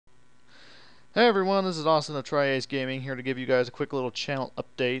Hey everyone, this is Austin of Tri-Ace Gaming here to give you guys a quick little channel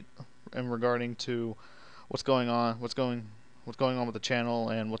update in regarding to what's going on with the channel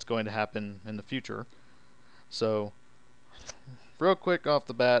and what's going to happen in the future. So, real quick off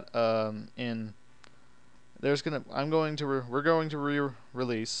the bat, in there's gonna I'm going to we're going to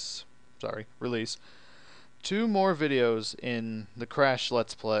release two more videos in the Crash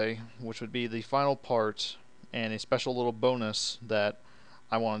Let's Play, which would be the final part and a special little bonus that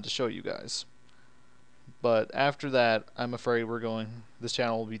I wanted to show you guys. But after that, I'm afraid this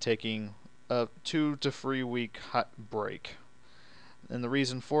channel will be taking a 2 to 3 week hot break. And the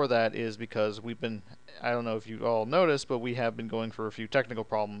reason for that is because I don't know if you all noticed, but we have been going for a few technical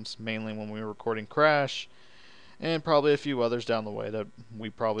problems, mainly when we were recording Crash, and probably a few others down the way that we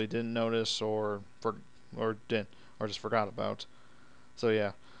probably didn't notice or just forgot about. So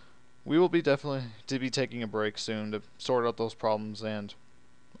yeah, we will be definitely to be taking a break soon to sort out those problems and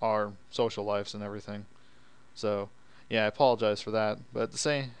our social lives and everything. So, yeah, I apologize for that.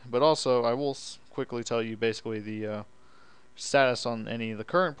 But also, I will quickly tell you basically the status on any of the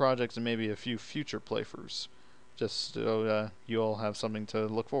current projects and maybe a few future playthroughs, just so you all have something to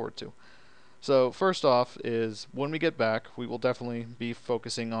look forward to. So, first off is when we get back, we will definitely be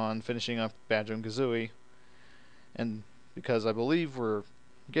focusing on finishing up Banjo and Kazooie, and because I believe we're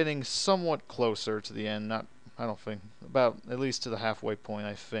getting somewhat closer to the end, I don't think about at least to the halfway point,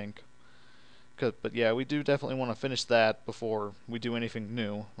 I think. But yeah, we do definitely want to finish that before we do anything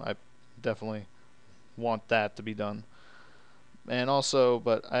new. I definitely want that to be done. And also,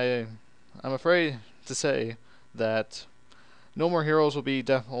 I'm afraid to say that No More Heroes will be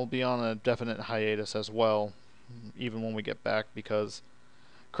on a definite hiatus as well, even when we get back, because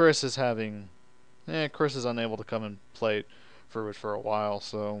Chris is Chris is unable to come and play through it for a while,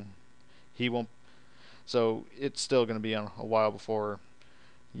 so he won't. So it's still going to be on a while before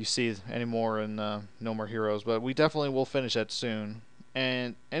you see anymore in No More Heroes, but we definitely will finish that soon.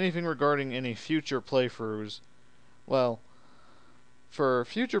 And anything regarding any future playthroughs, well, for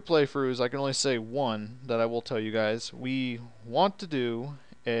future playthroughs, I can only say one that I will tell you guys. We want to do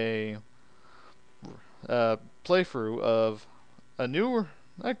a playthrough of a new,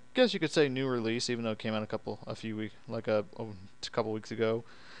 I guess you could say new release, even though it came out a few weeks, a couple weeks ago,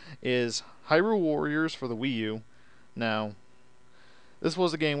 is Hyrule Warriors for the Wii U. Now, this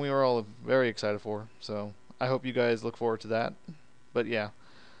was a game we were all very excited for, so I hope you guys look forward to that. But yeah.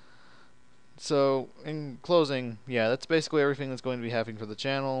 So, in closing, yeah, that's basically everything that's going to be happening for the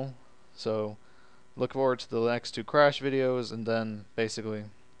channel. So, look forward to the next two Crash videos, and then basically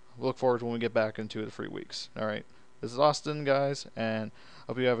look forward to when we get back in 2 to 3 weeks. Alright, this is Austin, guys, and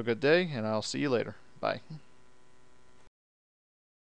hope you have a good day, and I'll see you later. Bye.